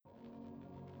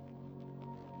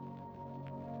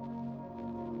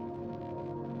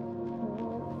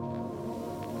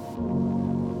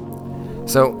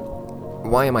So,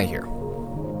 why am I here?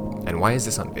 And why is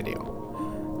this on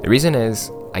video? The reason is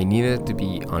I needed to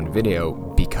be on video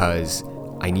because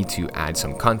I need to add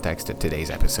some context to today's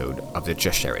episode of the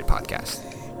Just Share It podcast.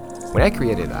 When I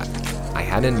created that, I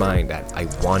had in mind that I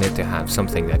wanted to have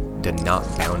something that did not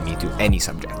bound me to any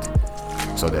subject.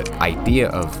 So the idea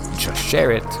of Just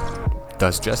Share It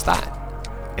does just that.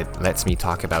 It lets me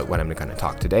talk about what I'm going to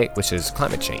talk today, which is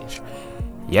climate change.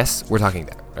 Yes, we're talking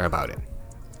about it.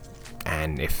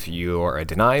 And if you're a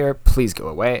denier, please go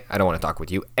away. I don't want to talk with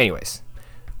you. Anyways,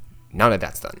 now that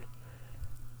that's done,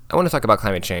 I want to talk about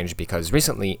climate change because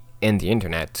recently in the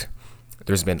internet,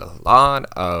 there's been a lot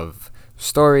of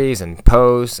stories and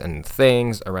posts and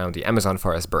things around the Amazon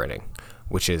forest burning,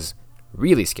 which is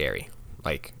really scary.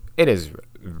 Like, it is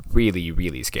really,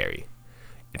 really scary.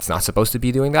 It's not supposed to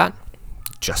be doing that,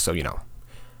 just so you know.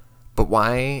 But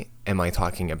why am I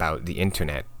talking about the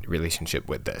internet relationship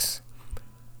with this?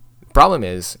 The problem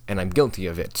is, and I'm guilty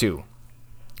of it too,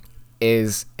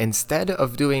 is instead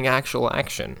of doing actual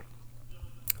action,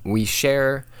 we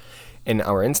share in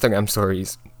our Instagram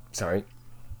stories,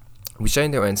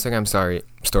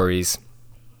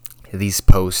 these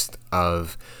posts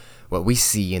of what we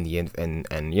see in the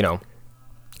and you know,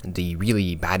 the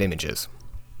really bad images.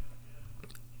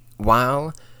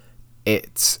 While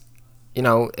it's, you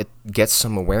know, it gets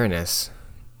some awareness,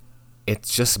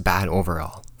 it's just bad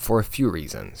overall for a few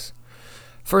reasons.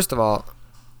 First of all,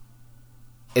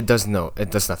 it does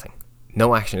nothing.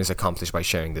 No action is accomplished by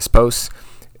sharing this post.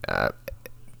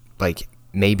 Like,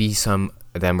 maybe some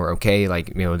of them are okay, like,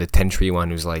 you know, the 10 tree one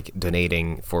who's like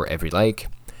donating for every like.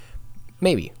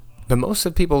 Maybe. But most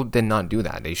of the people did not do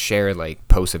that. They share like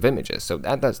posts of images. So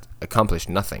that does accomplish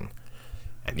nothing.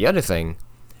 And the other thing,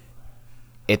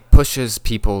 it pushes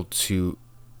people to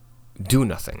do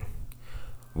nothing.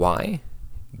 Why?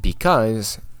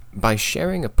 Because by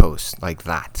sharing a post like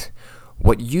that,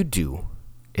 what you do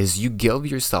is you give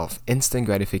yourself instant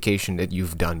gratification that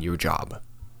you've done your job.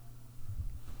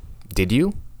 Did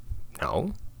you?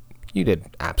 No. You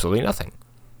did absolutely nothing.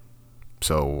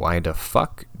 So why the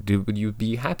fuck would you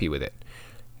be happy with it?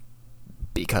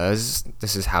 Because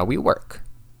this is how we work.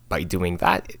 By doing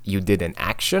that, you did an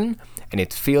action, and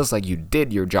it feels like you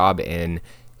did your job in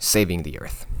saving the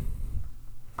earth.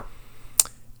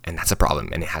 And that's a problem,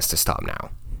 and it has to stop now.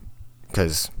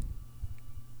 Because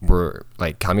we're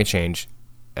like, climate change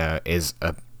is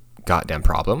a goddamn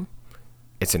problem.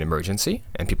 It's an emergency,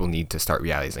 and people need to start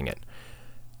realizing it.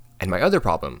 And my other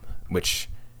problem, which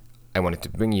I wanted to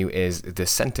bring you, is the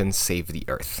sentence, save the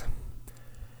earth.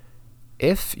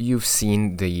 If you've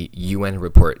seen the UN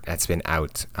report that's been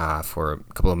out for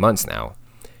a couple of months now,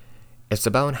 it's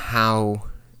about how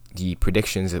the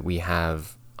predictions that we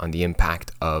have on the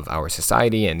impact of our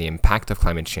society and the impact of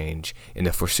climate change in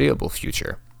the foreseeable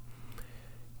future.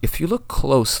 If you look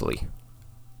closely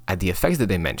at the effects that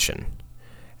they mention,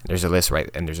 there's a list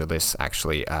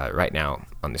actually right now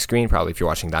on the screen, probably if you're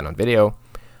watching that on video.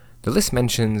 The list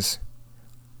mentions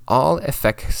all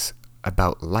effects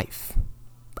about life.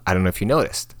 I don't know if you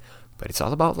noticed, but it's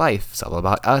all about life. It's all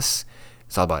about us.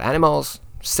 It's all about animals,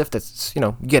 stuff that's, you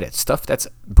know, get it, stuff that's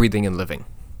breathing and living.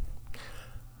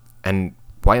 And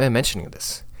why am I mentioning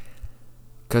this?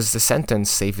 Because the sentence,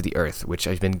 save the earth, which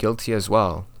I've been guilty as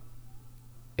well,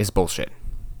 is bullshit.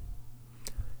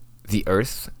 The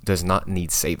earth does not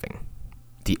need saving.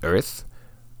 The earth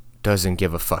doesn't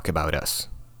give a fuck about us.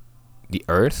 The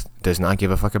earth does not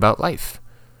give a fuck about life.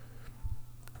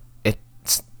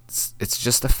 It's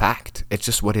just a fact. It's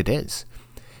just what it is.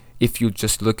 If you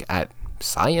just look at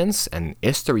science and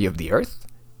history of the earth,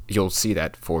 you'll see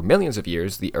that for millions of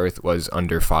years, the earth was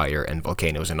under fire and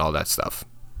volcanoes and all that stuff.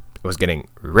 It was getting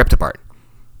ripped apart.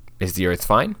 Is the earth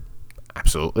fine?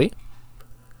 Absolutely.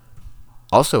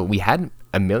 Also, we had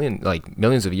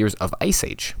millions of years of ice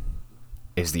age.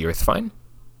 Is the earth fine?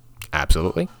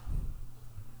 Absolutely.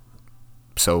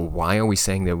 So why are we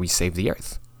saying that we save the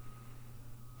earth?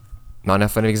 Not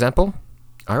enough of an example?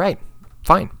 Alright,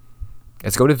 fine.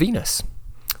 Let's go to Venus,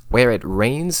 where it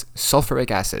rains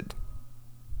sulfuric acid.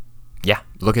 Yeah,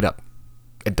 look it up.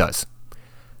 It does.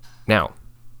 Now,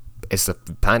 is the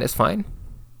planet fine?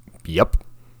 Yup.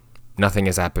 Nothing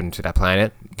has happened to that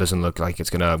planet. Doesn't look like it's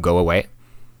gonna go away.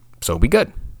 So we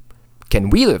good.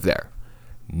 Can we live there?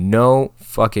 No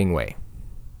fucking way.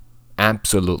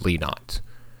 Absolutely not.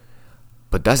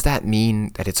 But does that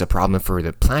mean that it's a problem for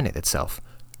the planet itself?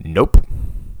 Nope.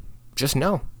 Just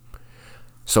no.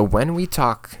 So when we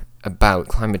talk about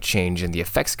climate change and the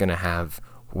effects it's going to have,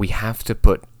 we have to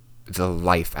put the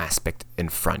life aspect in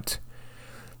front.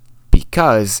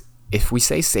 Because if we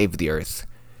say save the earth,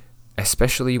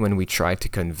 especially when we try to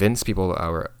convince people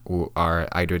who are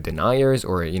either deniers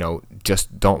or,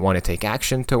 just don't want to take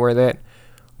action toward it,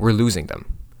 we're losing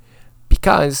them.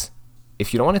 Because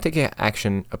if you don't want to take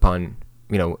action upon,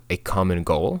 a common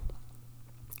goal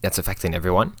that's affecting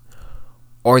everyone,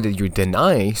 or that you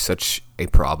deny such a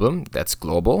problem that's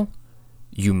global,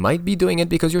 you might be doing it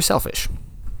because you're selfish.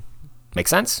 Make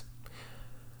sense?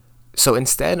 So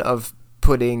instead of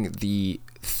putting the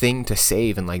thing to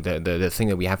save and like the thing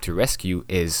that we have to rescue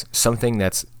is something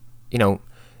that's,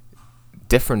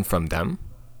 different from them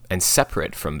and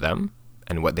separate from them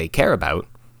and what they care about,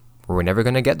 we're never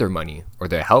going to get their money or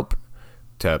their help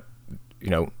to,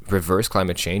 reverse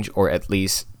climate change or at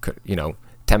least,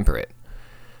 temper it.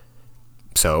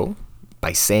 So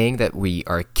by saying that we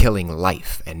are killing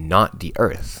life and not the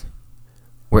earth,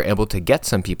 we're able to get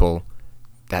some people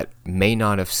that may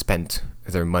not have spent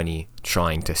their money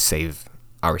trying to save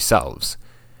ourselves,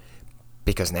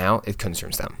 because now it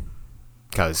concerns them.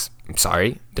 Because, I'm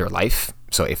sorry, their life.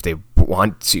 So if they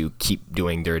want to keep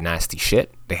doing their nasty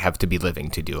shit, they have to be living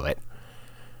to do it.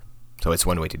 So it's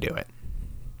one way to do it.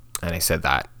 And I said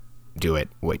that, do it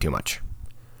way too much.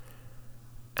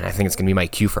 And I think it's going to be my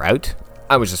cue for out.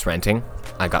 I was just ranting.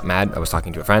 I got mad. I was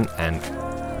talking to a friend. And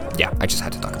yeah, I just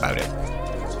had to talk about it.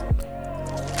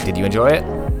 Did you enjoy it?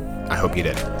 I hope you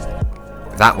did.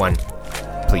 That one,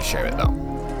 please share it though.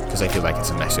 Because I feel like it's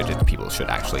a message that people should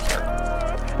actually hear.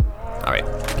 Alright,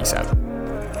 peace out.